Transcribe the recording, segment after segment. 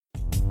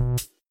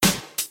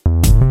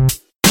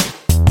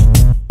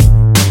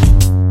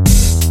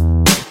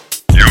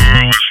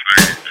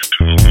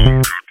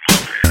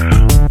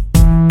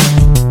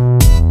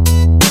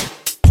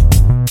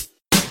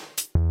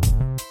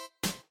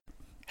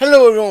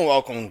Hello everyone,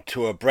 welcome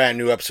to a brand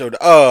new episode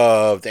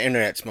of the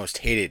internet's most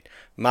hated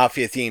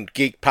Mafia-themed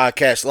geek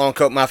podcast, Long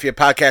Coat Mafia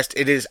Podcast.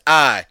 It is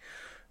I,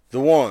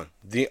 the one,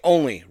 the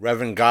only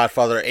Reverend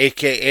Godfather,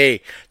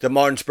 aka the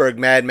Martinsburg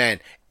Madman,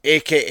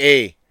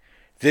 aka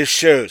this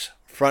show's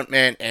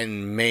frontman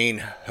and main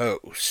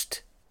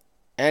host.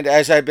 And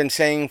as I've been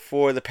saying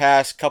for the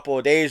past couple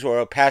of days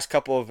or past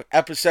couple of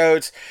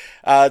episodes,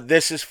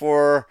 this is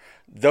for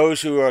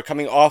those who are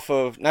coming off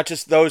of, not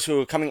just those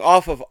who are coming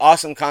off of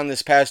AwesomeCon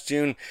this past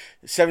June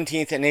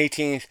 17th and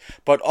 18th,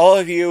 but all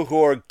of you who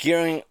are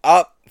gearing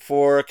up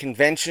for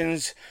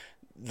conventions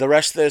the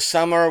rest of the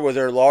summer,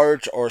 whether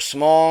large or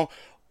small,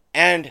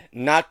 and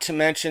not to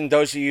mention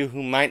those of you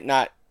who might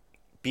not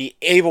be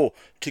able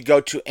to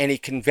go to any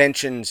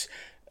conventions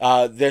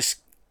this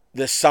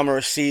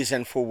summer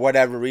season for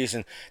whatever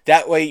reason.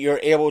 That way you're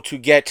able to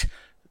get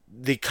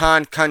the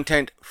con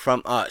content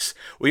from us.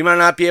 We might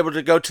not be able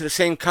to go to the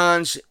same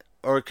cons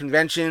or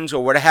conventions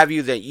or what have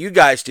you that you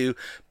guys do,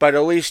 but at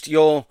least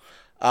you'll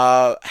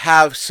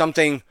have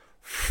something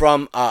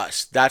from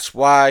us. That's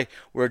why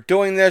we're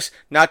doing this.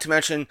 Not to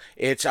mention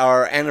it's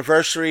our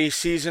anniversary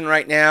season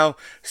right now,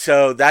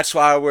 so that's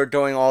why we're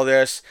doing all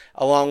this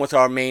along with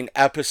our main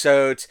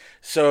episodes.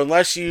 So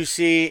unless you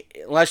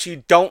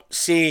don't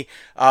see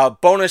a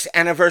bonus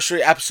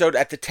anniversary episode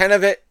at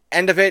the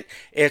end of it,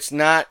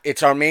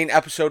 it's our main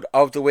episode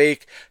of the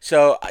week.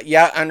 So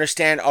yeah, I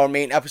understand our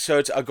main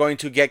episodes are going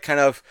to get kind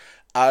of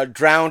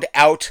drowned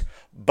out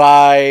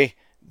by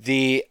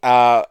the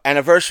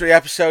anniversary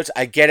episodes.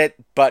 I get it,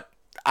 but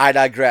I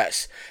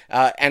digress.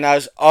 And I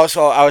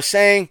was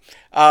saying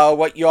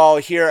what you all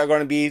here are going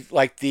to be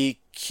like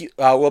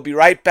we'll be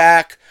right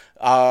back.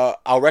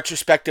 Our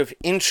retrospective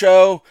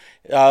intro,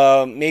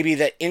 maybe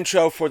the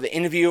intro for the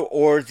interview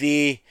or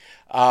the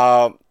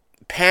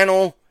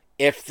panel,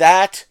 if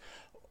that,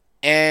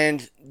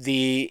 and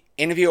the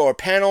interview or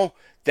panel,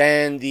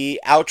 then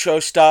the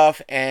outro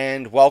stuff,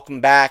 and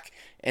welcome back,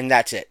 and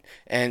that's it.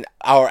 And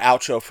our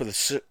outro for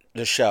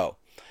the show.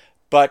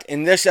 But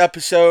in this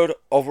episode,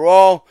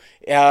 overall,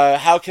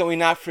 how can we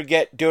not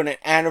forget doing an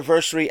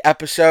anniversary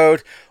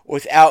episode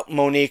without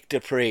Monique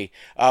Dupree?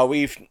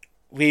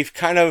 We've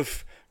kind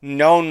of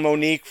known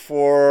Monique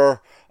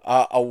for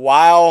a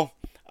while.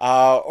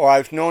 Or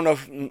I've known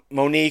of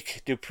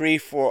Monique Dupree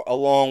for a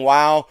long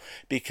while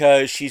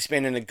because she's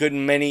been in a good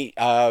many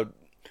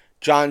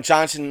John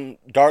Johnson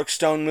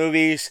Darkstone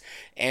movies,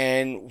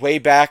 and way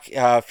back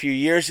a few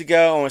years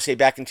ago, I want to say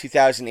back in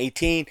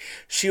 2018,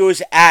 she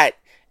was at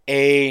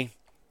a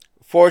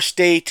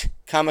 4-state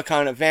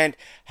Comic-Con event.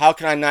 How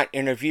can I not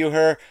interview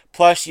her?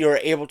 Plus, you are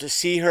able to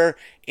see her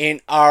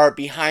in our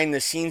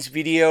behind-the-scenes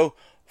video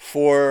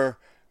for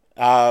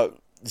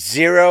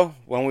Zero.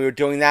 When we were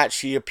doing that,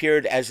 she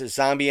appeared as a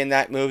zombie in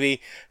that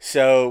movie,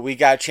 so we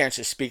got a chance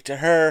to speak to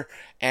her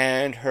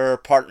and her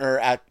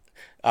partner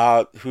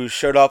who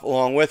showed up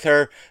along with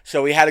her.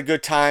 So we had a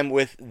good time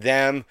with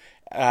them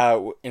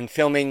in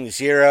filming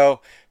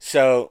Zero.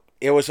 So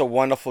it was a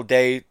wonderful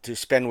day to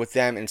spend with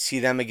them and see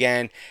them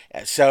again.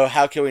 So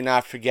how can we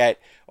not forget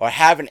or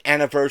have an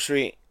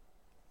anniversary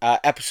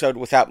episode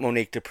without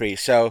Monique Dupree?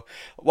 So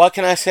what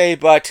can I say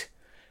but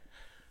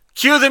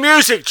cue the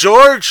music,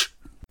 George!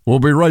 We'll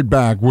be right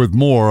back with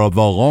more of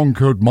the Long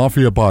Coat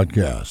Mafia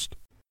podcast.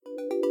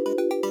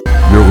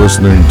 You're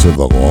listening to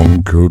the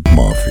Long Coat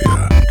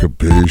Mafia.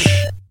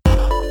 Capiche?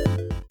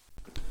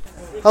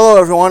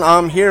 Hello everyone,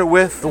 I'm here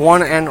with the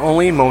one and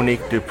only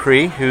Monique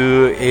Dupree,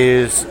 who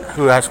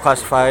has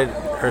classified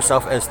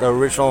herself as the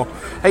original,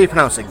 how do you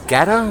pronounce it,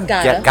 Gata?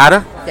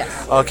 Gata?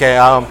 Yes. Okay,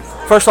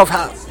 first off,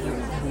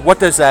 what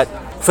does that,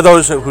 for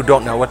those who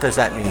don't know, what does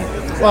that mean?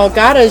 Well,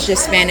 Gata is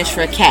just Spanish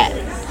for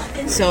cat.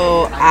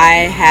 So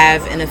I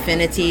have an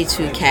affinity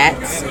to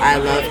cats. I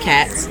love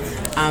cats.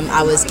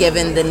 I was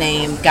given the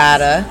name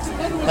Gata,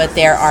 but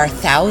there are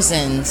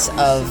thousands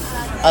of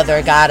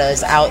other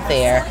Gatas out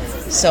there.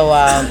 So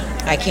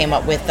I came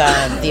up with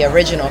the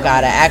original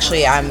Gata.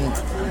 Actually,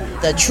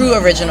 the true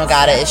original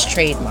Gata is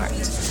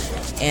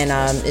trademarked. And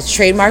it's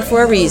trademarked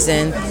for a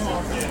reason.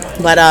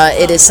 But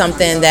it is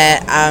something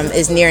that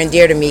is near and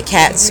dear to me.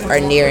 Cats are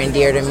near and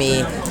dear to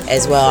me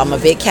as well. I'm a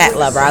big cat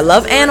lover. I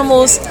love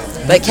animals,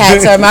 but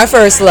cats are my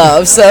first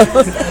love. So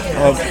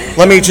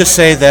let me just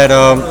say that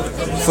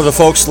for the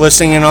folks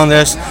listening in on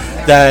this,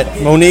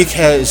 that Monique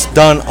has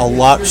done a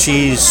lot.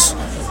 She's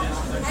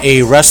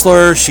a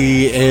wrestler,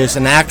 she is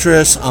an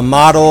actress, a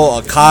model,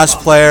 a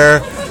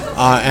cosplayer,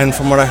 and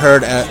from what I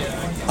heard,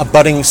 a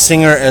budding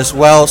singer as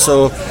well.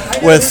 So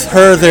with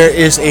her, there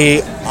is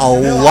a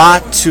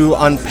lot to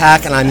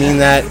unpack, and I mean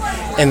that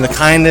in the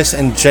kindest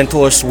and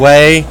gentlest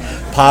way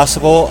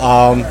possible.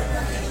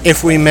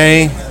 If we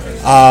may,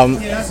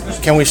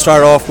 can we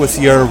start off with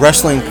your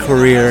wrestling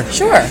career?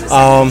 Sure.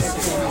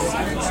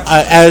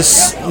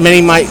 As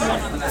many might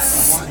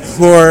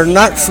who are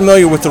not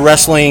familiar with the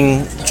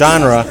wrestling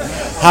genre,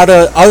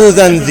 other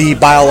than the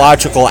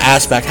biological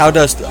aspect, how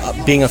does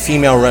being a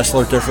female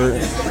wrestler differ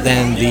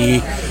than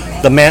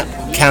the male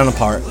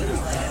counterpart?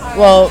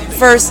 Well,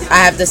 first I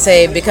have to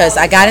say, because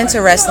I got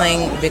into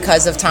wrestling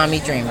because of Tommy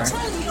Dreamer,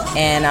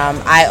 and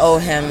I owe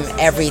him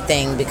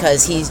everything,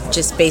 because he's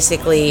just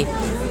basically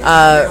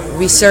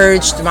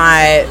resurged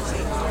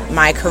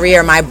my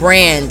career, my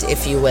brand,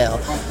 if you will.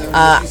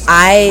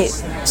 I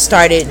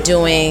started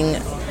doing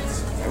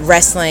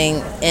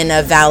wrestling in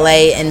a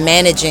valet and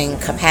managing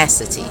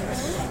capacity.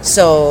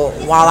 So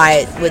while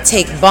I would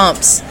take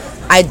bumps,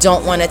 I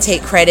don't want to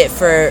take credit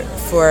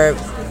for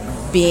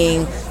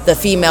being the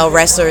female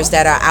wrestlers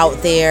that are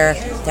out there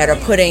that are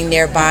putting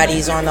their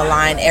bodies on the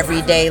line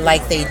every day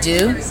like they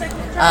do.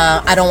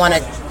 I don't want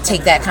to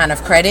take that kind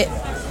of credit.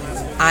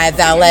 I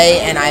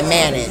valet and I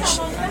manage.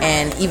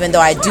 And even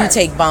though I do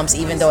take bumps,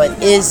 even though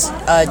it is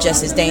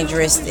just as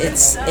dangerous,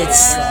 it's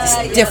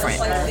different.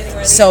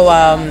 So,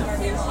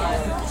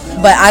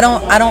 but I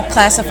don't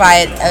classify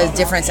it as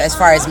difference as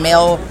far as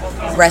male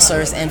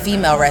wrestlers and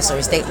female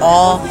wrestlers. They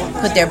all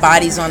put their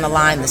bodies on the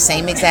line the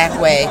same exact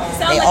way.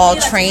 They all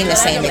train the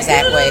same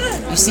exact way.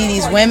 You see,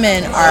 these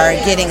women are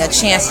getting a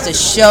chance to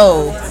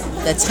show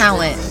the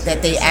talent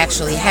that they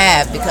actually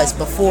have, because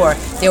before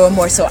they were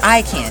more so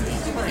eye candy.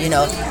 You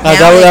know,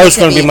 that was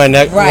going to be my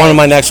one of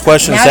my next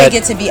questions. Now they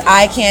get to be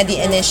eye candy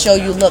and then show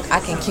you, look, I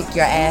can kick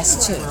your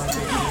ass too.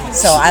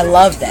 So I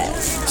love that.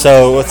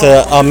 So with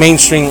the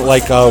mainstream,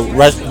 like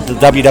the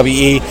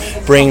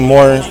WWE, bring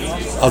more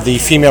of the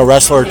female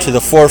wrestler to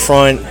the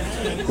forefront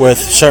with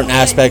certain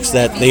aspects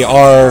that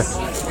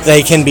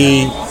they can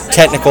be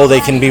technical,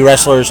 they can be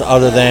wrestlers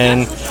other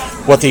than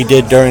what they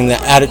did during the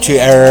Attitude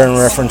Era in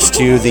reference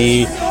to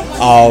the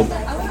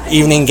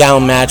evening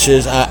gown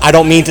matches. I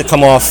don't mean to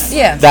come off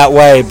that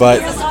way,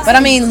 but I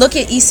mean, look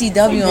at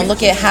ECW and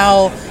look at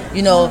how,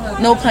 you know,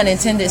 no pun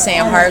intended saying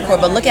hardcore,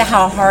 but look at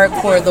how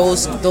hardcore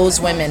those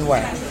women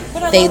were.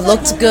 They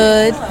looked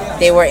good.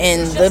 They were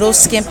in little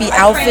skimpy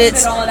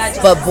outfits,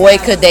 but boy,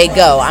 could they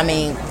go. I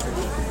mean,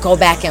 go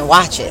back and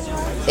watch it.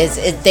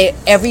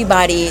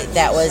 Everybody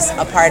that was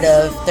a part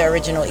of the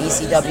original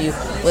ECW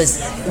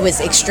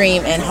was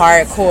extreme and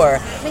hardcore.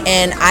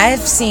 And I've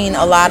seen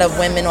a lot of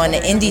women on the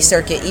indie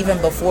circuit, even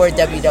before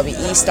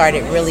WWE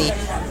started really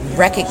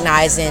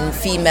recognizing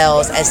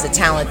females as the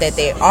talent that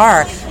they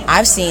are.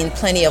 I've seen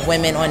plenty of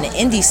women on the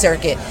indie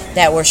circuit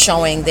that were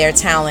showing their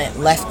talent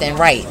left and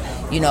right.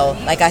 You know,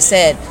 like I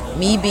said,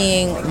 me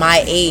being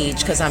my age,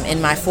 because I'm in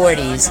my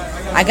 40s,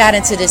 I got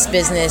into this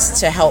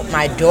business to help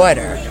my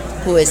daughter,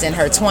 who is in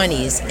her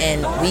 20s,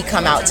 and we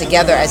come out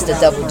together as the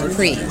double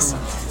Duprees.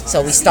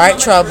 So we start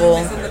trouble.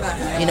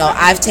 You know,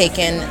 I've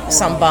taken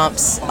some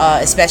bumps,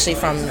 especially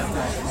from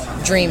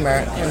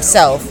Dreamer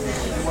himself.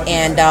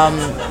 And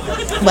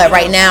but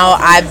right now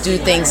I do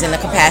things in the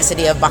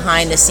capacity of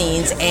behind the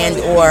scenes and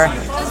or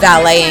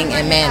valeting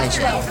and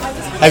managing.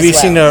 Have you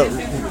seen the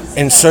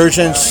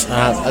insurgents?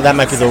 That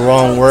might be the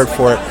wrong word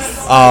for it.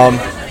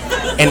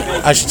 And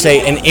I should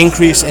say an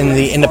increase in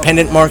the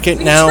independent market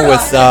now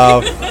with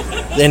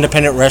the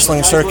independent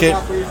wrestling circuit.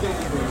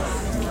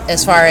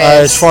 As far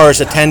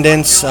as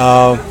attendance,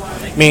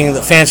 meaning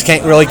the fans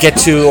can't really get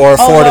to or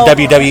afford a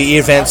WWE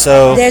event.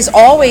 So there's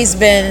always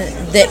been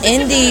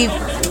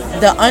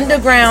the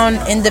underground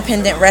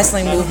independent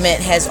wrestling movement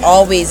has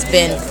always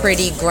been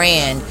pretty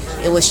grand.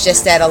 It was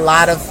just that a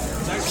lot of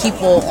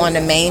people on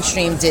the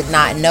mainstream did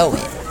not know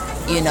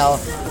it, you know.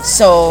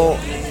 So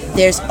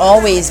there's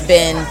always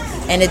been,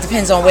 and it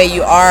depends on where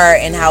you are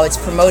and how it's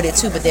promoted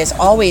too, but there's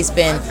always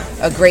been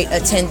a great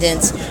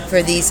attendance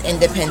for these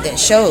independent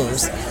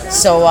shows.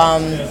 So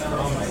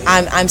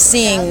I'm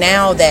seeing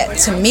now that,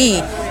 to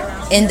me,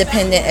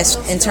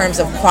 independent in terms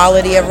of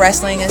quality of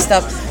wrestling and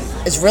stuff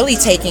is really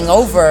taking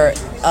over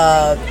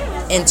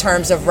in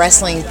terms of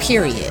wrestling,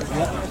 period.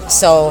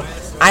 So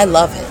I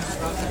love it.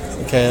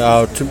 Okay,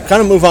 to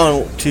kind of move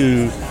on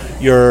to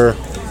your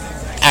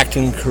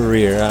acting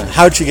career,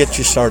 how did you get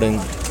you started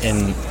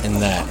in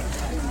that?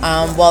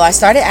 Well, I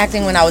started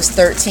acting when I was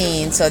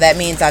 13, so that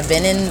means I've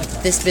been in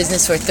this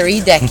business for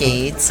 3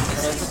 decades,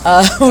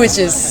 which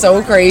is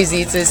so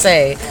crazy to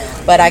say.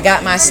 But I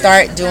got my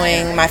start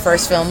doing my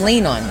first film,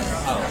 Lean On Me.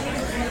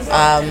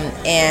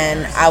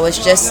 And I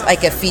was just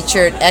like a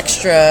featured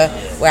extra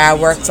where I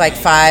worked like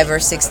 5 or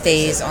 6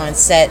 days on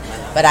set,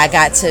 but I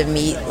got to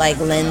meet like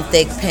Lynn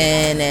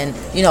Thigpen, and,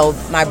 you know,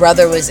 my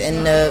brother was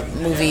in the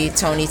movie,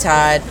 Tony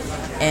Todd,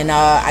 and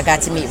I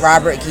got to meet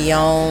Robert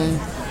Guillaume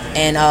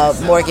and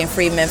Morgan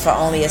Freeman for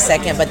only a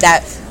second. But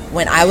that,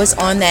 when I was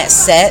on that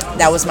set,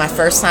 that was my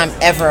first time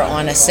ever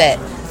on a set.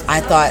 I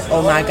thought,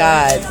 oh my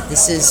God,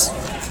 this is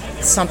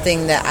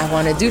something that I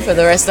want to do for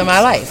the rest of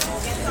my life.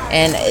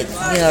 And,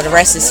 you know, the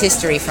rest is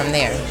history from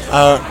there.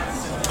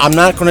 I'm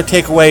not going to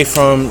take away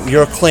from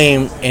your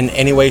claim in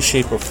any way,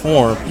 shape, or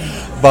form,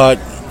 but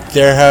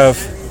there have,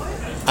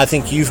 I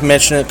think you've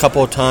mentioned it a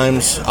couple of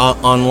times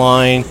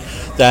online,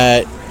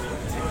 that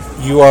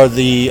you are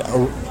the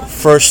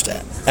first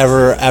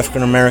ever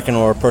African American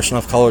or person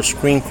of color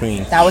scream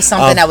queen. That was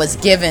something that was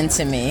given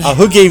to me.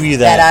 Who gave you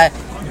that?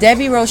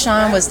 Debbie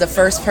Rochon was the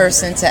first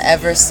person to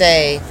ever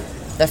say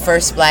the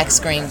first black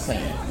scream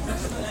queen.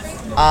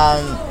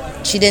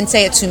 She didn't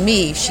say it to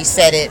me, she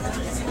said it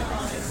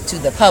to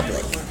the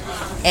public.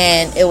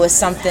 And it was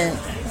something,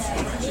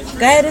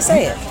 go ahead and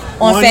say it.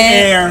 On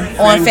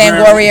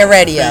Fangoria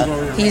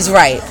Radio. He's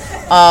right.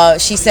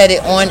 She said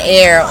it on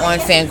air on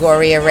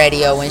Fangoria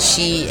Radio when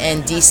she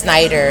and Dee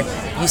Snider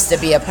used to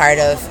be a part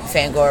of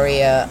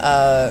Fangoria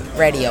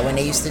Radio when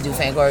they used to do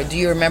Fangoria. Do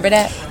you remember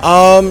that?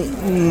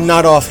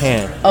 Not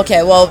offhand.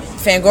 Okay, well,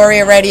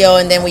 Fangoria Radio,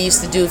 and then we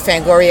used to do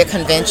Fangoria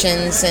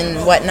conventions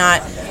and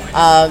whatnot.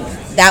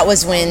 That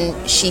was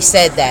when she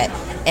said that.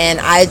 And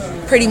I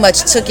pretty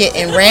much took it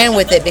and ran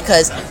with it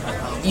because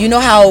you know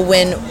how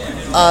when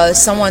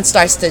someone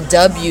starts to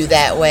dub you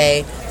that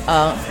way,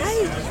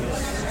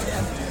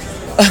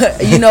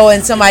 you know,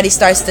 when somebody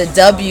starts to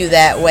dub you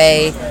that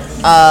way,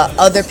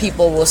 other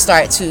people will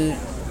start to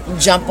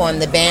jump on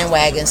the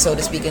bandwagon, so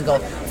to speak, and go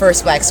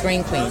first black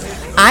scream queen.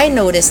 I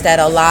noticed that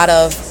a lot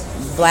of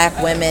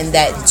black women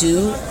that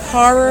do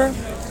horror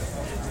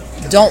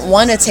don't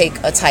want to take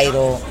a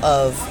title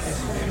of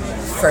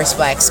first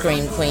black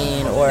scream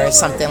queen or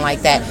something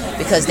like that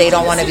because they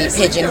don't want to be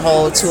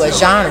pigeonholed to a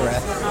genre.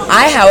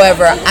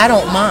 However, I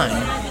don't mind.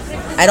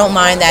 I don't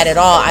mind that at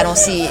all. I don't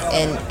see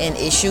an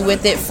issue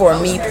with it for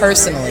me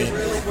personally.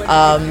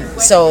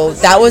 So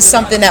that was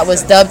something that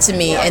was dubbed to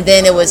me, and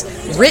then it was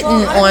written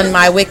on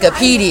my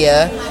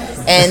Wikipedia,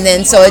 and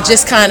then so it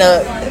just kind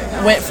of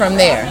went from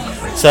there.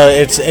 So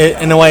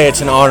in a way, it's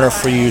an honor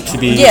for you to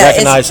be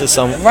recognized as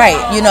some.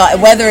 Right. You know,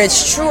 whether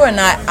it's true or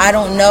not, I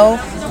don't know,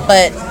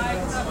 but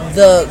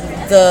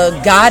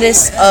the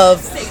goddess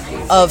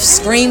of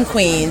scream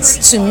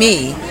queens to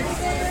me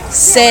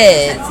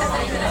said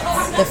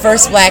the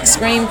first black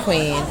scream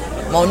queen,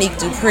 Monique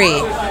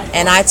Dupree,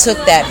 and I took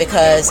that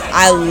because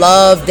I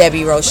love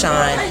Debbie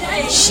Rochon.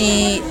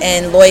 She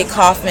and Lloyd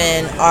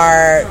Kaufman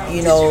are,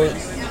 you know,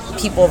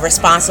 people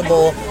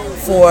responsible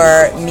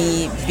for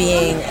me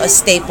being a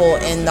staple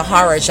in the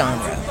horror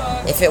genre.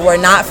 If it were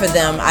not for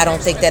them, I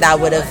don't think that I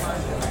would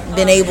have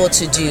been able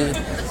to do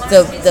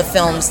the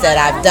films that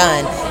I've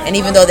done. And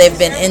even though they've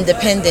been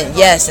independent,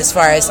 yes, as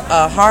far as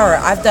horror,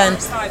 I've done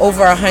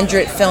over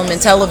 100 film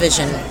and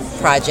television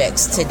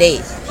projects to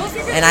date.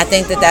 And I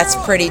think that that's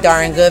pretty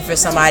darn good for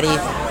somebody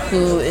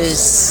who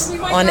is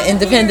on an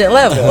independent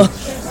level.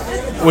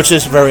 Which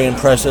is very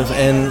impressive.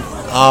 And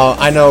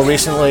I know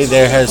recently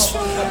there has,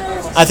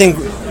 I think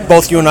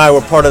both you and I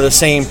were part of the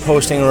same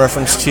posting in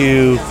reference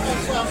to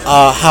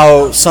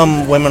how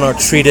some women are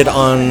treated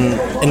on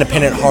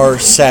independent horror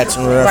sets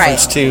in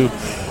reference to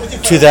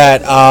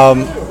that.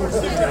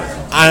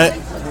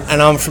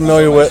 I'm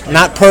familiar with,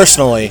 not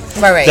personally,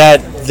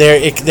 that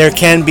there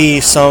can be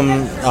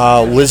some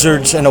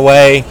lizards in a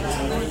way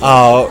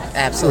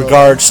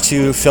regards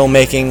to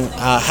filmmaking.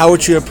 How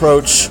would you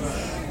approach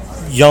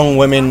young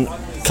women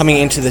coming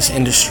into this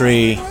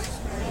industry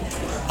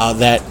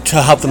that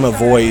to help them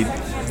avoid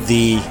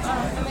the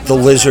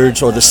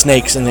lizards or the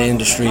snakes in the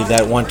industry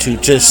that want to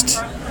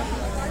just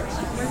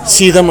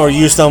see them or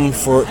use them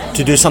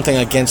to do something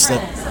against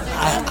them?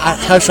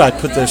 How should I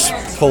put this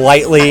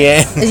politely?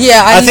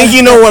 Yeah, I think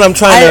you know what I'm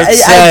trying to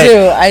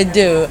say. I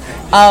do.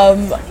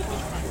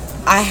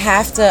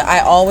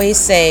 I always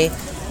say,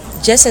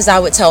 just as I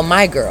would tell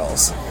my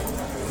girls,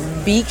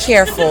 be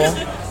careful,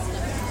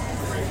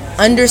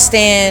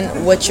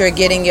 understand what you're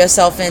getting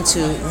yourself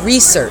into,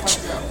 research.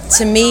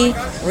 To me,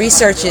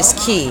 research is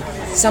key.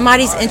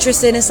 Somebody's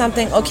interested in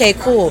something, okay,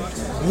 cool.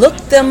 Look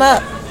them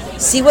up,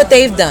 see what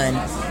they've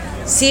done,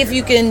 see if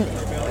you can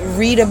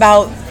read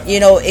about, you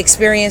know,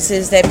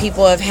 experiences that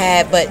people have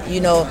had, but,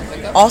 you know,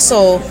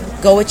 also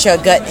go with your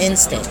gut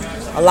instinct.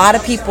 A lot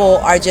of people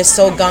are just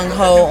so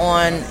gung-ho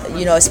on,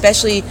 you know,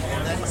 especially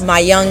my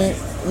young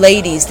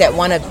ladies that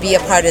want to be a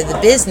part of the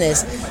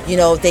business. You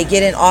know, they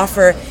get an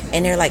offer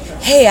and they're like,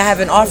 hey, I have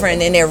an offer,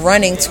 and then they're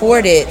running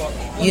toward it,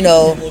 you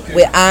know,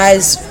 with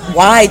eyes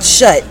wide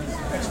shut,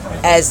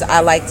 as I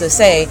like to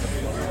say,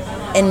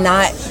 and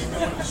not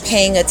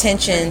paying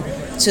attention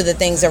to the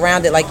things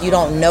around it. Like, you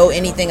don't know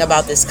anything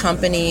about this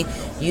company,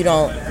 you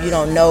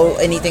don't know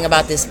anything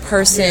about this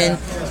person.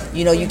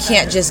 You know, you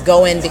can't just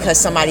go in because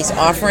somebody's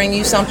offering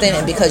you something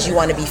and because you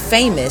want to be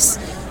famous,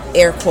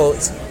 air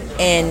quotes,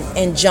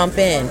 and jump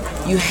in.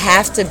 You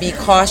have to be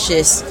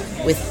cautious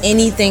with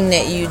anything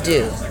that you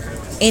do.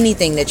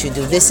 Anything that you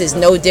do. This is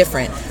no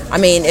different. I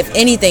mean, if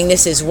anything,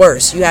 this is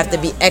worse. You have to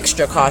be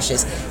extra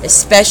cautious,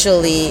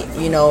 especially,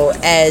 you know,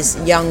 as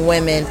young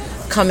women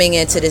coming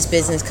into this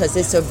business, because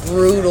it's a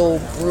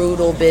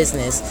brutal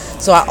business.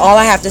 So all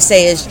I have to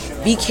say is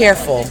be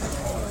careful.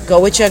 Go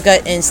with your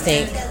gut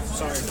instinct.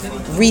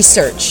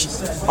 Research.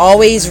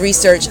 Always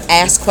research.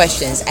 Ask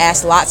questions.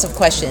 Ask lots of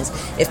questions.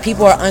 If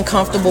people are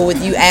uncomfortable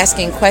with you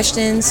asking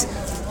questions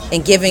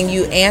and giving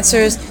you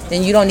answers,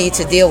 then you don't need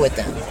to deal with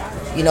them.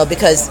 You know,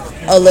 because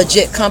a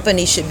legit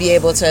company should be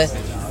able to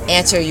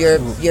answer your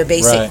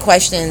basic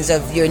questions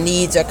of your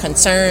needs or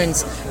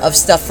concerns of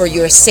stuff for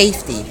your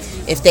safety.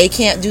 If they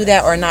can't do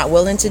that or not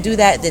willing to do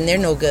that, then they're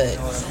no good.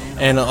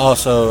 And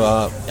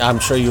also, I'm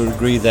sure you would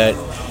agree that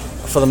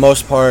for the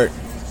most part,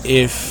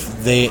 if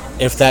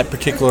that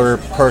particular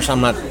person,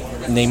 I'm not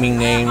naming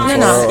names,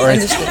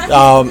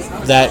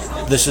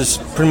 that this is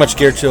pretty much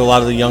geared to a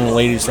lot of the young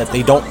ladies, that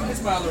they don't,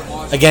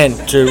 again,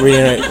 to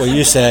reiterate what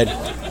you said,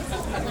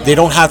 they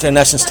don't have to, in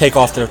essence, take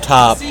off their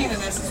top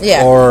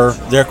or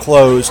their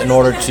clothes in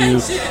order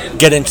to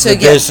get into the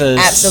business.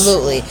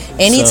 Absolutely.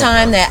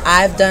 Anytime that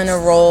I've done a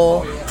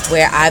role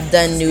where I've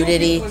done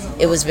nudity,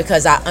 it was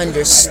because I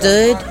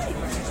understood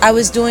I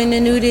was doing the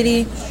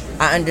nudity.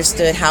 I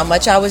understood how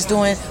much I was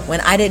doing. When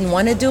I didn't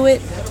want to do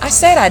it, I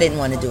said I didn't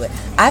want to do it.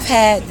 I've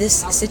had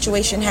this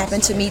situation happen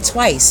to me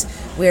twice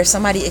where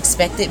somebody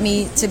expected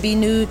me to be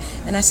nude,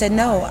 and I said,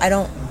 no, I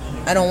don't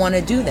want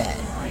to do that.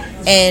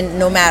 And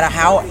no matter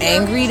how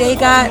angry they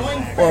got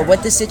or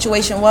what the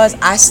situation was,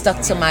 I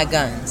stuck to my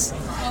guns.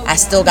 I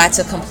still got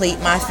to complete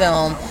my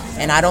film,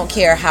 and I don't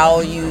care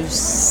how you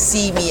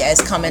see me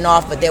as coming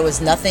off, but there was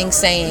nothing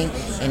saying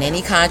in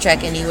any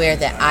contract anywhere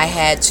that I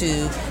had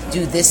to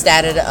do this,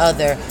 that, or the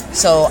other.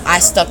 So I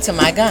stuck to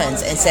my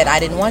guns and said I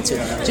didn't want to.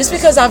 Just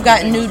because I've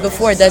gotten nude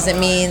before doesn't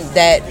mean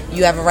that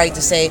you have a right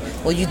to say,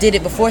 well, you did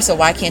it before, so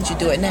why can't you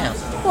do it now?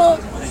 Well,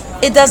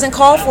 it doesn't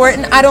call for it,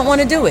 and I don't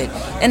want to do it.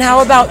 And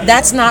how about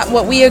that's not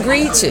what we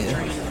agreed to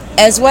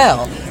as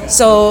well?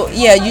 So,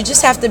 yeah, you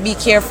just have to be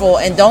careful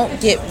and don't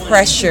get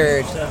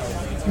pressured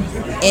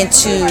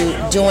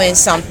into doing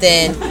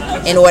something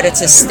in order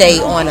to stay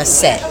on a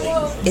set.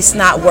 It's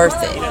not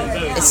worth it.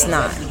 It's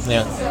not.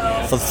 Yeah.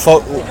 For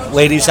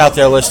ladies out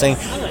there listening,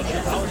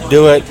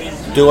 do it.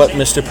 Do what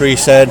Mr. Dupree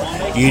said.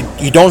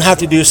 You don't have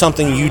to do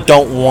something you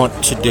don't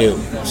want to do.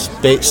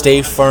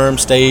 Stay firm,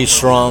 stay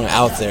strong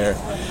out there.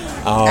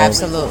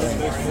 Absolutely.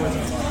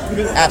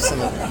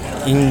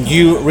 And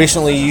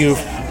you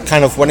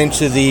kind of went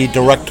into the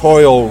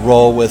directorial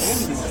role with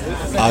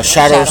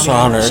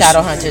Shadowhunters.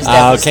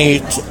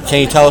 Can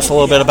you tell us a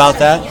little bit about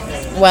that?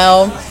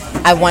 Well,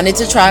 I wanted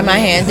to try my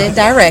hand at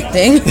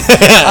directing.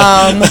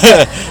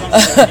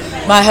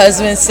 My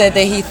husband said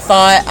that he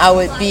thought I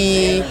would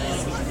be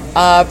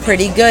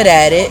pretty good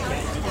at it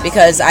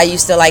because I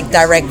used to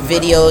direct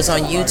videos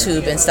on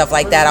YouTube and stuff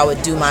like that. I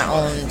would do my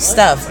own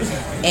stuff.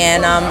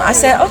 And I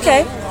said,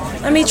 okay,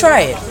 let me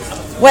try it.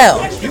 Well,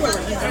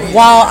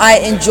 while I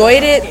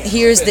enjoyed it,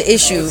 here's the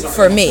issue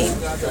for me.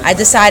 I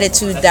decided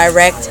to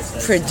direct,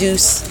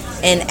 produce,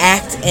 and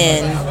act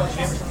in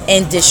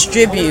and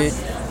distribute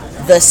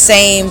the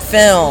same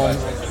film.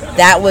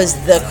 That was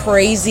the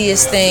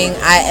craziest thing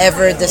I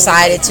ever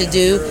decided to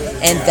do,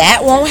 and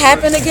that won't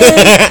happen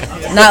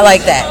again. Not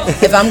like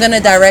that. If I'm going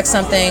to direct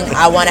something,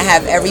 I want to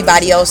have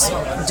everybody else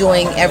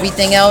doing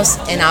everything else,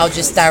 and I'll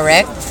just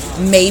direct,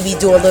 maybe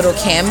do a little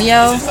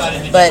cameo,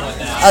 but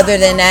other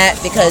than that,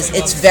 because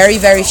it's very,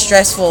 very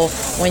stressful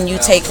when you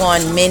take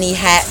on many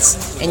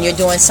hats and you're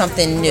doing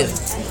something new.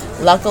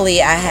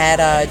 Luckily, I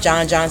had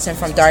John Johnson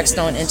from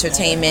Darkstone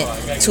Entertainment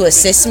to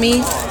assist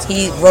me.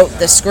 He wrote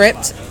the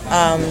script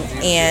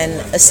and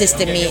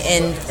assisted me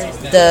in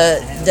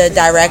the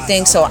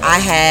directing, so I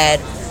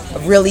had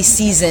really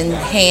seasoned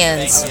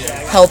hands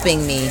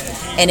helping me.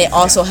 And it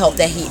also helped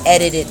that he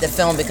edited the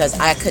film because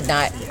I could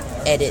not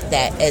edit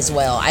that as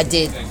well. I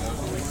did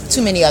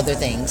too many other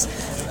things.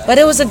 But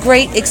it was a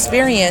great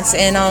experience,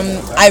 and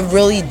I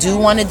really do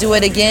want to do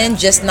it again,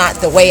 just not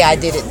the way I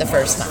did it the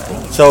first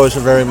time. So it's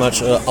very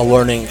much a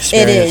learning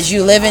experience. It is.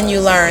 You live and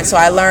you learn. So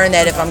I learned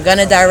that if I'm going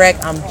to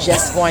direct, I'm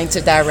just going to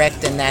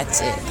direct, and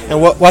that's it.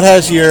 And what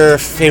has your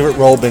favorite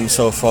role been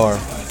so far?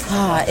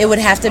 It would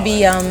have to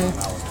be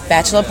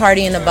Bachelor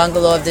Party in the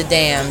Bungalow of the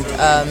Damned,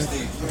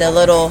 the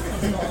little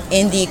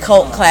indie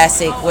cult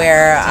classic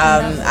where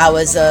I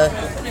was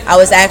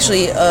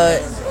actually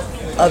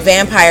a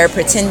vampire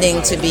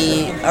pretending to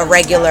be a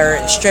regular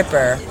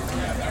stripper,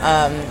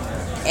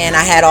 and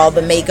I had all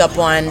the makeup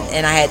on,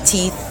 and I had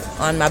teeth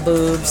on my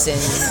boobs and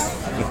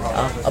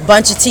a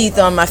bunch of teeth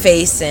on my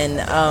face, and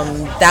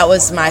that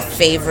was my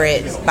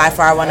favorite, by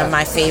far one of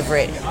my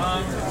favorite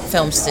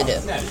films to do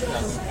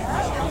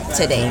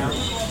today.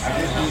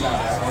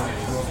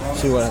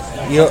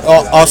 You're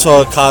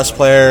also a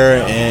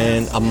cosplayer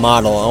and a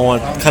model. I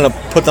want to kind of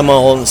put them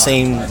all in the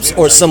same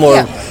or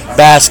similar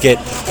basket.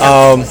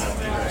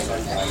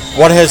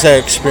 What has that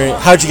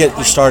experience? How did you get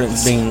you started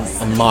being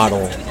a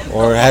model?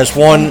 Or has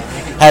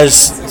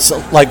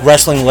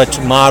wrestling led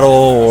to model?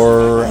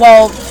 Or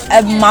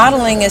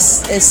modeling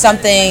is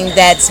something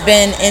that's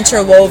been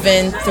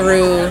interwoven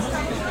through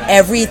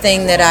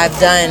everything that I've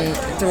done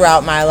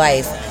throughout my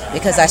life.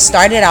 Because I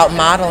started out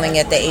modeling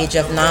at the age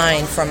of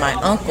 9 for my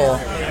uncle,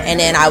 and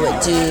then I would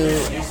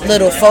do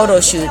little photo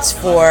shoots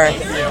for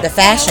the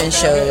fashion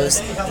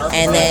shows,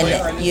 and then,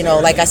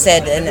 like I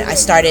said, and I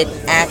started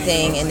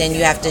acting, and then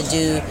you have to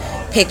do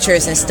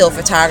pictures and still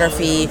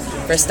photography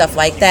for stuff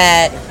like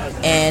that,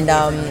 and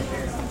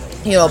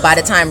by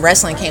the time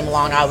wrestling came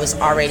along, I was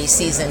already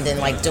seasoned in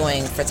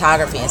doing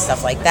photography and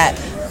stuff like that.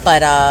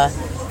 But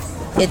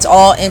it's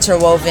all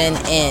interwoven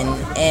in.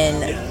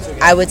 And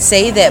I would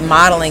say that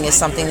modeling is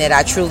something that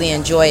I truly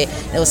enjoy.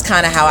 It was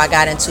kind of how I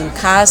got into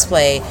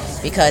cosplay,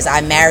 because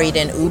I married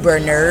an uber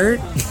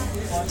nerd.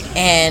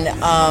 And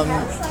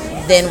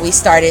then we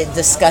started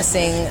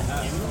discussing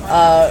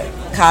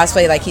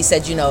cosplay. Like he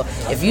said,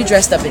 if you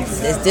dressed up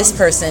as this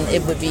person,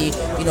 it would be,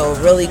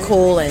 really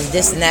cool and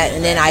this and that.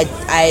 And then I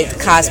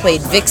cosplayed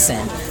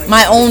Vixen,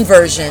 my own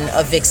version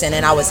of Vixen,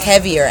 and I was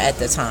heavier at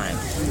the time.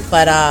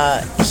 But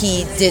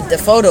he did the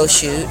photo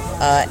shoot,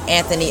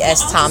 Anthony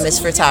S. Thomas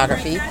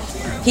Photography.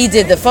 He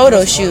did the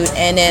photo shoot,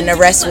 and then the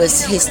rest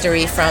was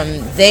history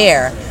from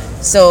there.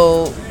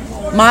 So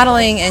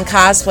modeling and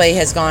cosplay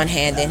has gone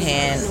hand in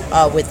hand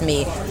with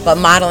me, but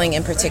modeling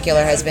in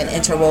particular has been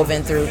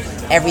interwoven through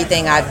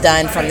everything I've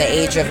done from the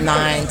age of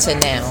 9 to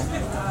now.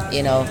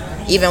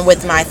 Even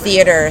with my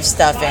theater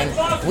stuff, and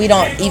we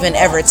don't even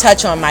ever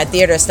touch on my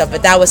theater stuff,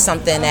 but that was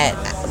something that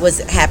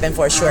happened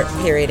for a short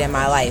period in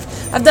my life.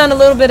 I've done a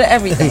little bit of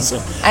everything.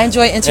 I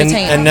enjoy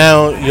entertainment. And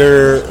now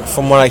you're,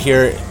 from what I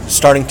hear,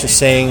 starting to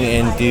sing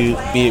and be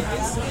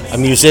a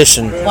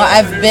musician. Well,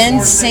 I've been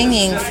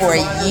singing for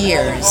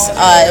years.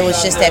 It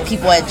was just that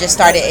people had just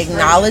started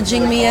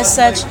acknowledging me as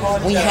such.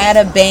 We had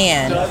a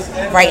band.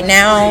 Right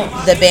now,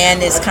 the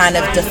band is kind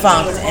of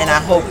defunct, and I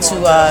hope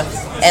to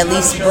at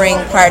least bring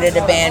part of the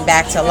band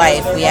back to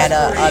life. We had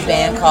a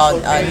band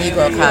called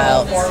Negro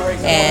Kyle,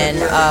 and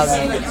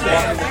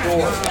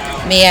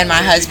me and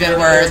my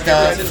husband were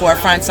the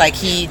forefronts. Like,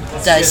 he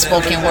does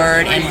spoken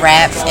word and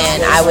rap,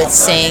 and I would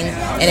sing,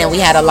 and then we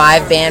had a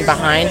live band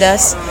behind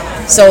us.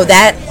 So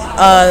that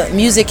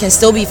music can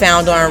still be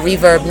found on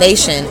Reverb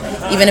Nation.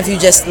 Even if you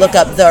just look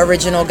up the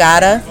original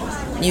Gata,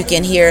 you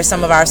can hear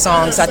some of our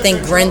songs. I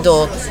think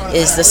Grindle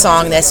is the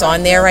song that's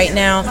on there right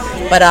now.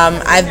 But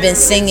I've been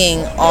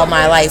singing all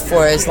my life.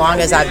 For as long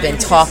as I've been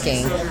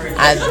talking,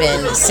 I've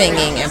been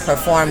singing and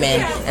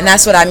performing. And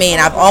that's what I mean.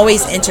 I've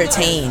always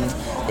entertained.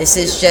 This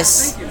is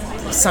just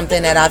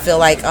something that I feel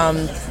like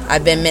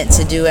I've been meant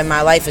to do in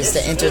my life, is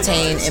to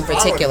entertain in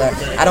particular.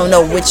 I don't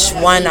know which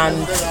one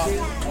I'm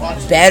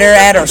better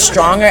at or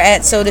stronger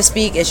at, so to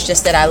speak. It's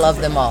just that I love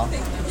them all.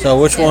 So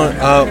which one,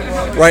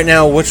 right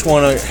now, which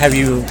one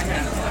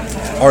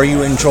are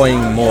you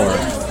enjoying more,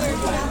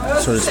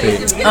 so to speak?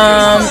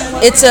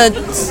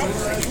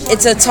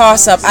 It's a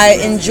toss-up. I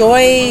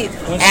enjoy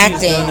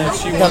acting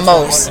the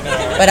most,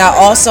 but I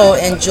also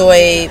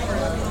enjoy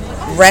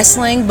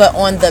wrestling, but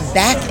on the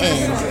back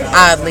end,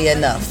 oddly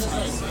enough.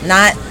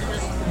 Not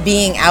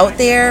being out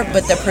there,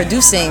 but the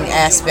producing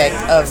aspect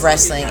of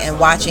wrestling and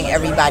watching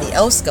everybody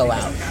else go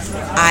out.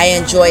 I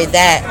enjoy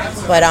that,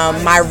 but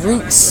my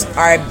roots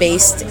are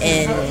based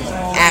in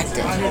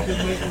acting.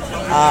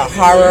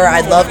 Horror,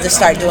 I'd love to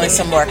start doing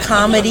some more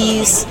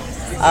comedies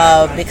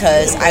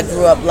because I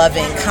grew up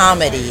loving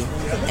comedy,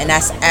 and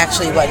that's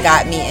actually what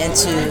got me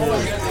into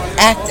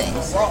acting.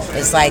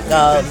 It's like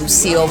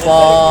Lucille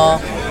Ball,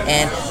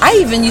 and I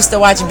even used to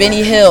watch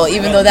Benny Hill,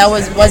 even though that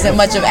wasn't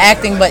much of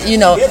acting, but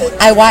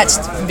I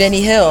watched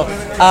Benny Hill.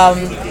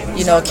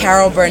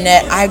 Carol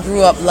Burnett. I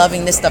grew up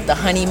loving this stuff. The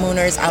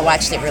Honeymooners, I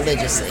watched it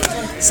religiously.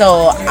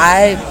 So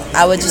I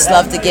would just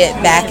love to get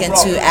back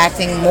into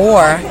acting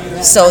more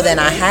so than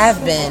I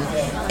have been,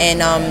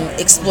 and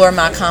explore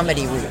my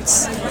comedy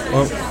roots.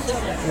 Well,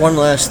 one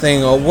last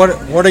thing.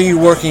 What are you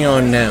working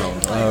on now?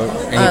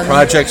 Any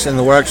projects in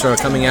the works that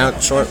are coming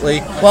out shortly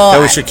that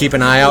we should keep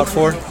an eye out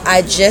for?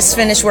 I just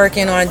finished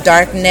working on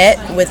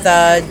Darknet with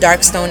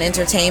Darkstone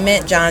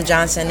Entertainment. John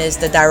Johnson is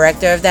the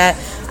director of that.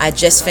 I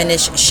just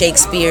finished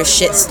Shakespeare's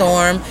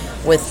Shitstorm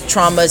with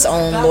Trauma's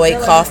own Lloyd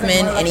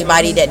Kaufman.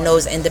 Anybody that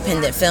knows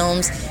independent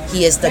films,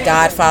 he is the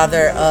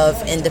godfather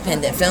of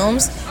independent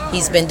films.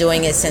 He's been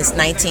doing it since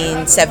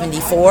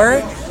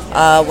 1974.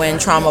 When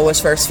Trauma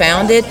was first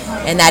founded,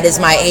 and that is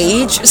my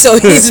age. So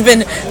he's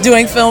been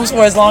doing films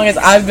for as long as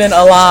I've been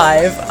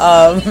alive.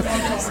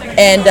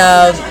 And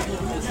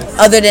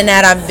other than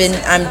that,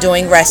 I'm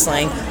doing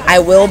wrestling. I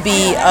will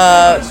be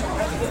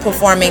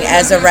performing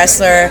as a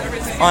wrestler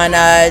on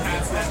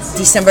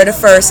December the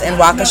 1st in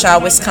Waukesha,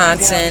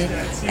 Wisconsin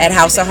at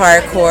House of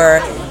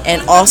Hardcore,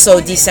 and also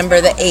December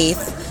the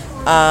 8th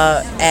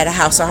at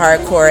House of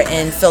Hardcore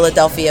in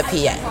Philadelphia,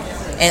 PA.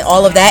 And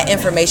all of that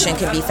information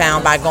can be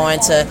found by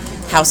going to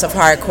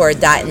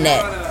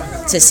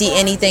houseofhardcore.net. To see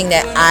anything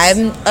that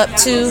I'm up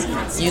to,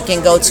 you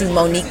can go to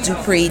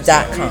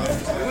MoniqueDupree.com.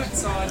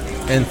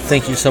 And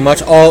thank you so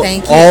much.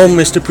 All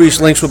Miss Dupree's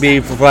links will be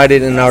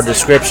provided in our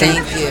description,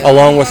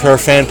 along with her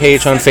fan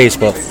page on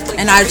Facebook.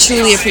 And I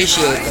truly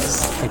appreciate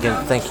this.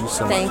 Again, thank you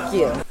so much. Thank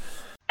you.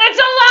 It's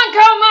a Long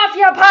Coat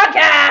Mafia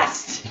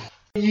podcast!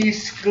 You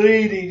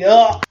screaming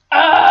up.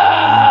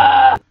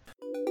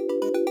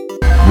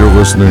 You're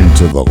listening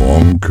to the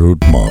Long Coat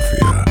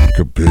Mafia.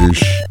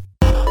 Capiche?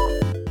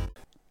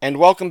 And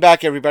welcome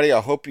back, everybody.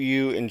 I hope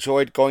you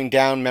enjoyed going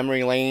down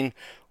memory lane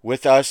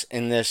with us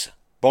in this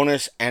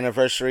bonus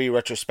anniversary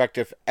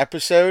retrospective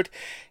episode.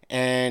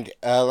 And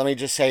let me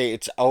just say,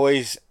 it's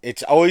always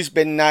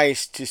been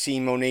nice to see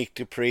Monique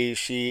Dupree.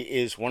 She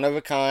is one of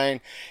a kind.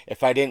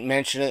 If I didn't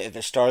mention it at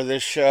the start of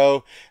this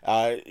show,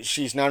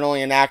 she's not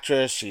only an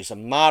actress, she's a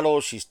model.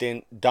 She's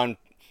done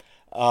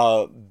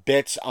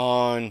bits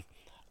on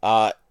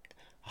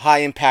high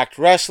impact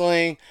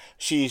wrestling.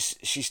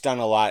 She's done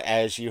a lot,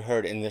 as you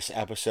heard in this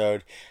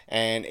episode,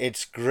 and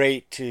it's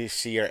great to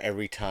see her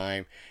every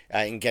time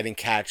and getting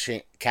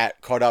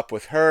caught up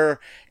with her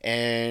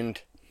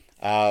and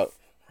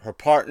her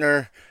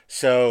partner.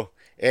 So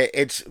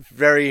it's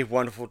very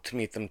wonderful to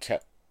meet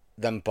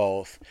them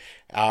both.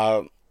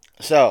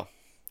 So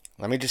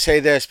let me just say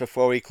this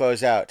before we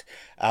close out.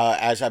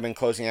 As I've been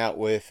closing out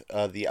with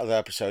the other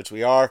episodes,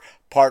 we are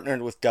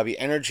partnered with W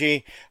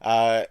Energy.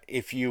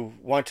 If you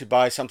want to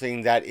buy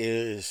something that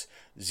is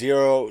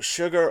zero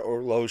sugar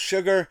or low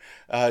sugar,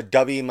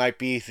 W might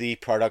be the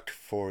product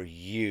for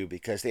you,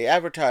 because they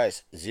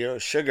advertise zero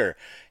sugar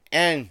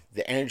and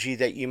the energy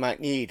that you might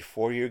need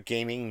for your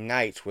gaming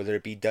nights, whether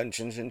it be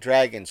Dungeons and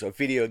Dragons or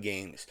video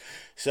games.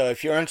 So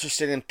if you're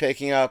interested in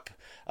picking up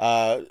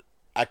a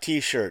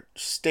t-shirt,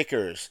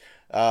 stickers,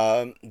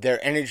 their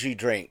energy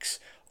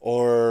drinks,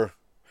 or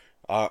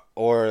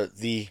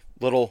the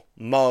little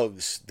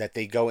mugs that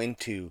they go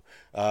into,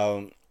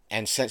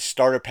 and sent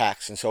starter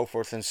packs and so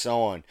forth and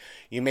so on,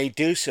 you may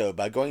do so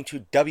by going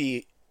to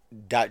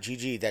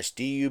w.gg, that's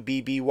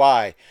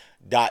DUBBY.GG,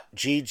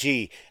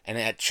 and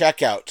at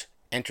checkout,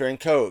 enter in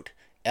code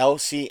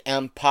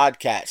LCM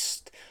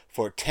Podcast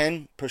for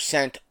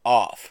 10%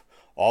 off.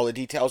 All the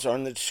details are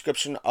in the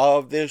description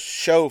of this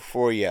show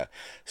for you.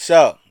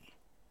 So,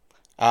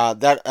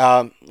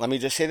 let me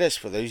just say this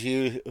for those of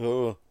you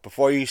who,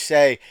 before you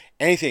say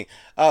anything,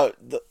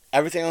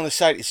 everything on the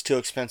site is too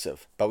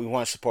expensive, but we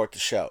want to support the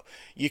show.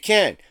 You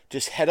can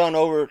just head on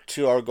over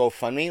to our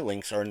GoFundMe.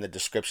 Links are in the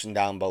description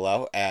down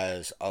below,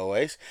 as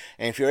always.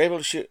 And if you're able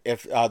to shoot,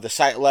 if the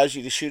site allows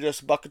you to shoot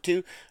us $1 or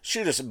 $2,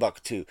 shoot us $1 or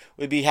 $2.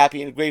 We'd be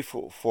happy and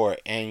grateful for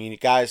it. And you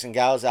guys and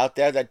gals out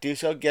there that do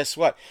so, guess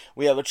what?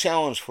 We have a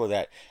challenge for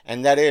that,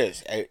 and that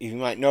is, you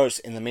might notice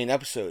in the main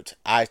episodes,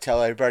 I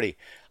tell everybody,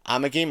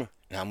 I'm a gamer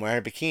and I'm wearing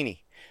a bikini.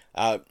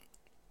 And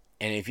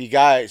if you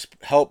guys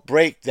help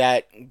break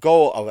that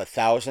goal of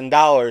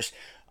 $1,000,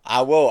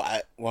 I will,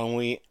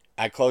 when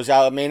I close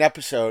out a main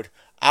episode,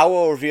 I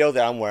will reveal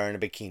that I'm wearing a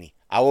bikini.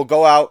 I will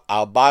go out,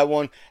 I'll buy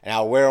one, and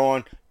I'll wear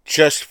one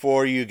just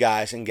for you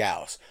guys and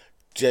gals.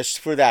 Just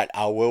for that,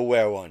 I will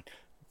wear one.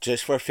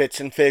 Just for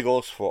fits and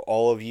figgles for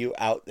all of you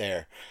out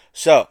there.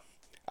 So,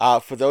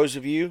 for those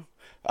of you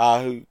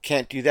who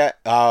can't do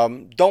that,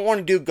 don't want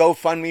to do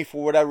GoFundMe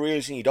for whatever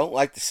reason, you don't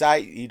like the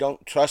site, you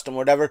don't trust them,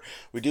 whatever,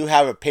 we do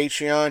have a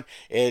Patreon.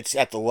 It's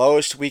at the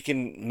lowest we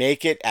can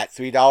make it at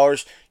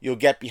 $3. You'll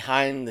get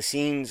behind the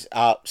scenes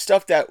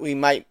stuff that we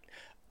might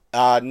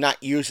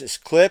not use as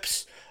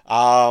clips.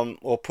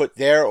 We'll put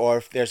there, or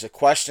if there's a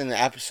question in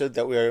the episode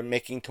that we're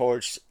making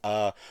towards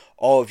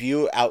all of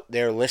you out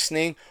there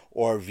listening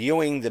or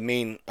viewing the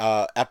main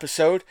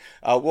episode,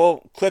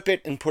 we'll clip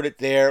it and put it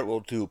there.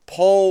 We'll do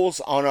polls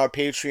on our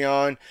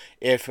Patreon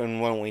if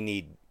and when we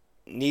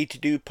need to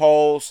do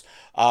polls.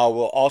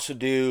 We'll also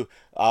do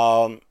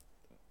we'll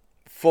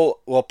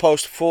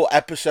post full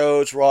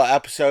episodes, raw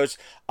episodes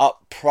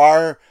up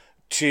prior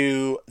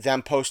to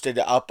them posted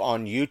up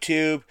on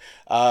YouTube,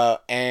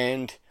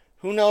 and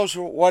who knows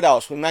what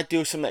else. We might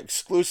do some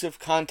exclusive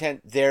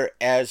content there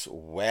as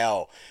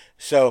well.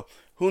 So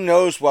who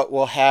knows what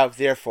we'll have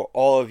there for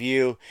all of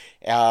you.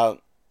 There'll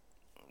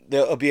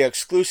be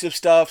exclusive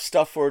stuff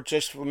for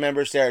just for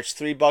members there. It's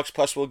 $3,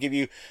 plus we'll give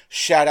you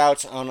shout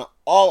outs on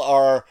all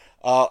our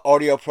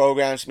audio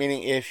programs,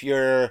 meaning if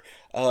you're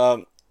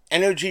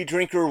Energy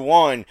Drinker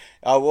 1,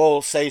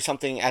 we'll say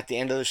something at the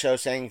end of the show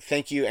saying,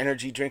 thank you,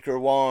 Energy Drinker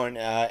 1,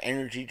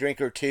 Energy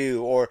Drinker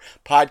 2, or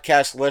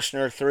Podcast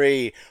Listener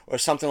 3, or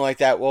something like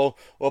that. We'll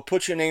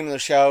put your name in the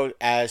show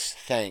as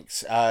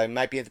thanks. It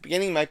might be at the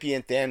beginning, might be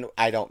at the end,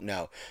 I don't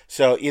know.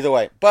 So either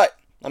way. But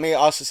let me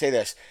also say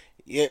this.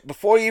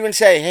 Before you even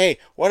say, hey,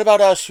 what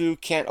about us who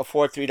can't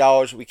afford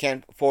 $3, we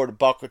can't afford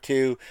 $1 or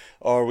 $2,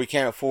 or we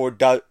can't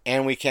afford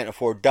and we can't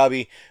afford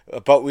Dubby,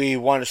 but we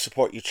want to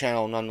support your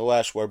channel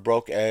nonetheless. We're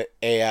broke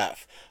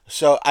AF.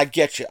 So I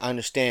get you, I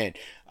understand.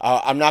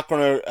 I'm not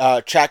going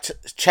to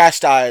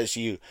chastise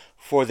you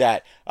for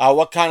that.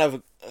 What kind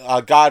of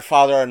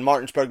Godfather and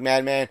Martinsburg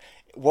Madman?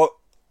 What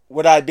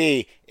would I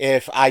be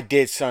if I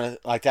did something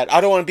like that? I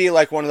don't want to be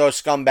like one of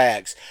those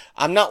scumbags.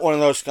 I'm not one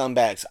of those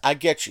scumbags. I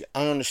get you.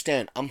 I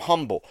understand. I'm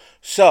humble.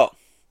 So,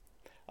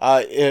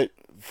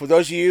 for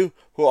those of you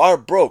who are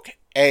broke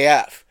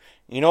AF,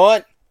 you know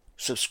what?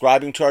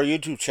 Subscribing to our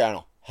YouTube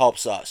channel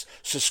helps us.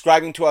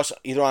 Subscribing to us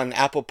either on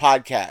Apple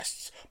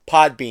Podcasts,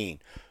 Podbean,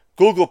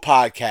 Google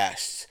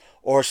Podcasts,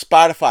 or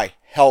Spotify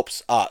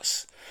helps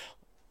us.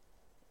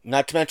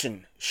 Not to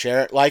mention,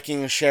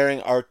 liking and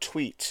sharing our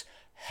tweets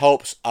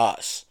helps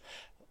us.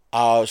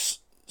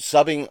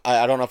 Subbing,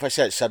 I don't know if I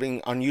said it,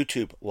 subbing on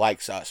YouTube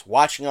likes us.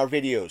 Watching our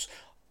videos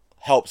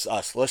helps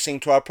us. Listening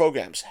to our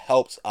programs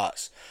helps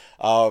us.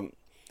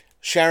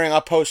 sharing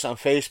our posts on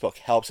Facebook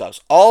helps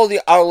us.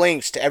 Our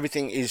links to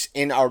everything is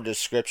in our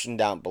description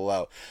down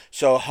below.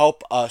 So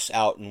help us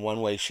out in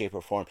one way, shape,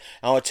 or form.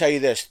 And I will tell you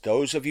this,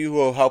 those of you who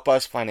will help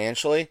us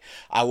financially,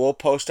 I will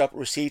post up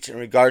receipts in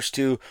regards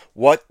to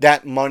what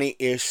that money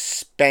is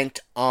spent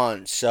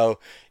on. So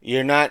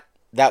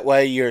that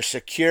way you're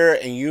secure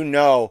and you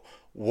know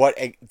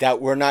that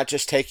we're not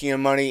just taking your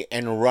money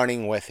and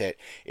running with it.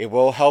 It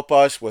will help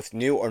us with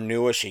new or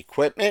newish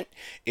equipment.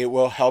 It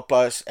will help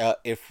us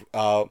if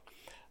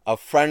a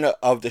friend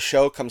of the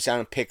show comes down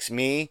and picks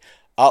me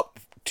up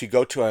to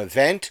go to an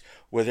event,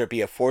 whether it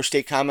be a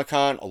 4-state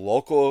Comic-Con, a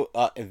local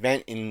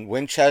event in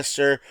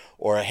Winchester,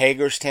 or a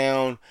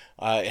Hagerstown.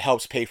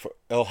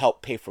 It'll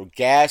help pay for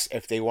gas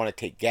if they want to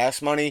take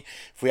gas money.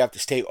 If we have to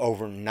stay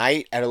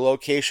overnight at a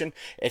location,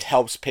 it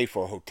helps pay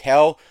for a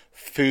hotel,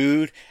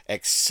 food,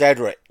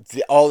 etc.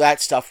 All that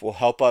stuff will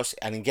help us.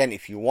 And again,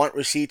 if you want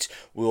receipts,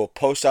 we will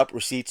post up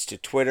receipts to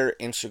Twitter,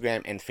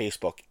 Instagram, and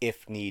Facebook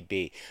if need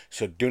be.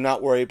 So do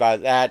not worry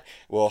about that.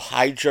 We'll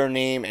hide your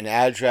name and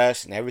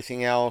address and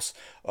everything else,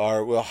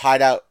 or we'll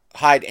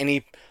hide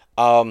any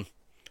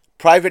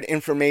private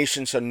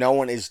information so no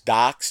one is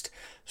doxxed.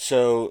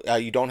 So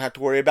you don't have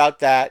to worry about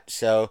that.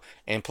 So,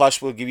 and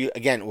plus we'll give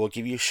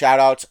you shout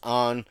outs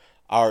on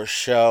our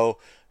show.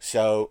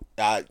 So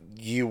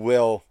you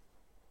will,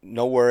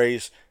 no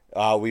worries.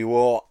 We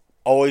will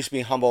always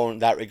be humble in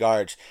that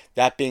regards.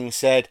 That being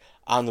said,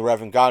 I'm the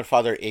Reverend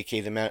Godfather,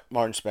 aka the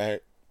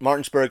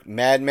Martinsburg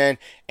Madman,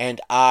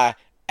 and I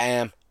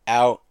am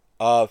out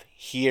of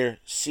here.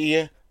 See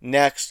you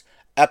next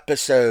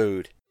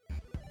episode.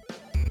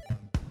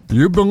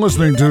 You've been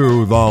listening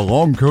to the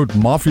Long Coat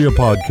Mafia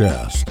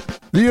Podcast,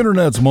 the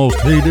internet's most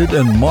hated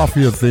and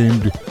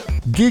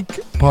mafia-themed geek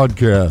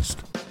podcast.